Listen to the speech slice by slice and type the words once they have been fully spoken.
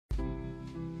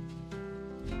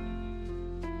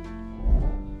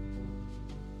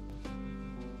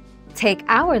Take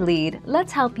our lead,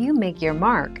 let's help you make your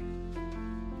mark.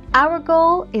 Our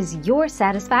goal is your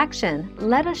satisfaction.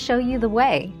 Let us show you the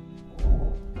way.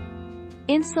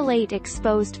 Insulate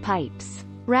exposed pipes.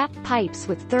 Wrap pipes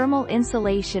with thermal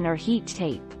insulation or heat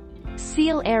tape.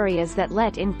 Seal areas that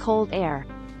let in cold air.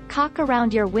 Caulk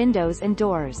around your windows and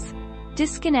doors.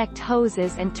 Disconnect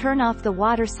hoses and turn off the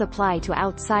water supply to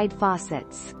outside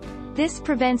faucets. This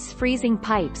prevents freezing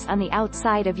pipes on the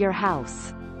outside of your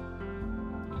house.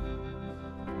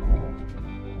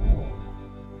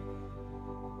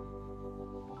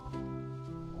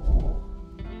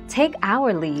 Take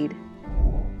our lead.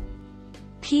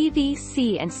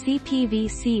 PVC and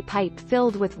CPVC pipe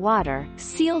filled with water,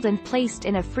 sealed and placed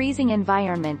in a freezing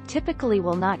environment typically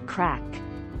will not crack.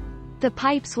 The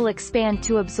pipes will expand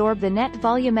to absorb the net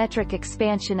volumetric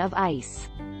expansion of ice.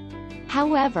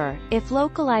 However, if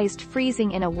localized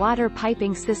freezing in a water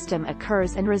piping system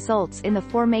occurs and results in the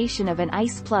formation of an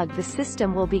ice plug, the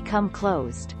system will become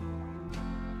closed.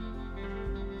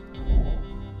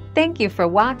 Thank you for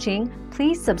watching.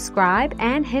 Please subscribe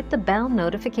and hit the bell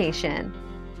notification.